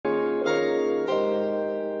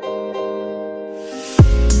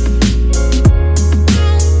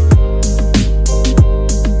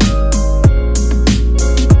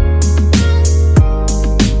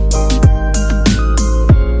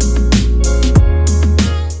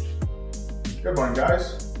morning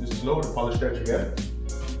guys, this is Lo, the Polished Edge again.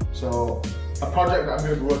 So a project that I'm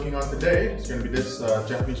going to be working on today is going to be this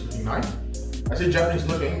Japanese looking knife. I say Japanese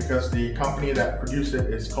looking because the company that produced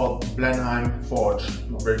it is called Blenheim Forge.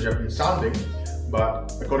 Not very Japanese sounding,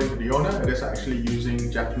 but according to the owner, it is actually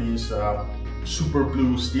using Japanese super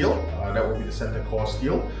blue steel. That will be the center core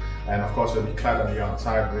steel, and of course it will be clad on the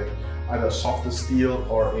outside with either a softer steel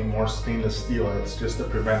or a more stainless steel. It's just to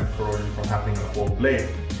prevent corrosion from happening on the whole blade.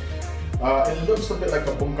 It looks a bit like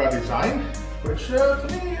a Bunka design, which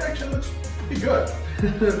to me actually looks pretty good.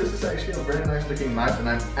 This is actually a very nice looking knife, and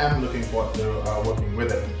I am looking forward to working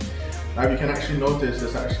with it. Now you can actually notice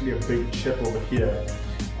there's actually a big chip over here.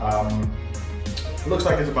 It looks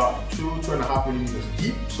like it's about 2.5 millimeters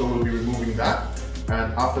deep, so we'll be removing that.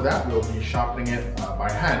 And after that, we'll be sharpening it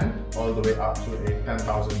by hand all the way up to a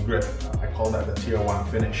 10,000 grit. I call that the tier 1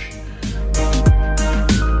 finish.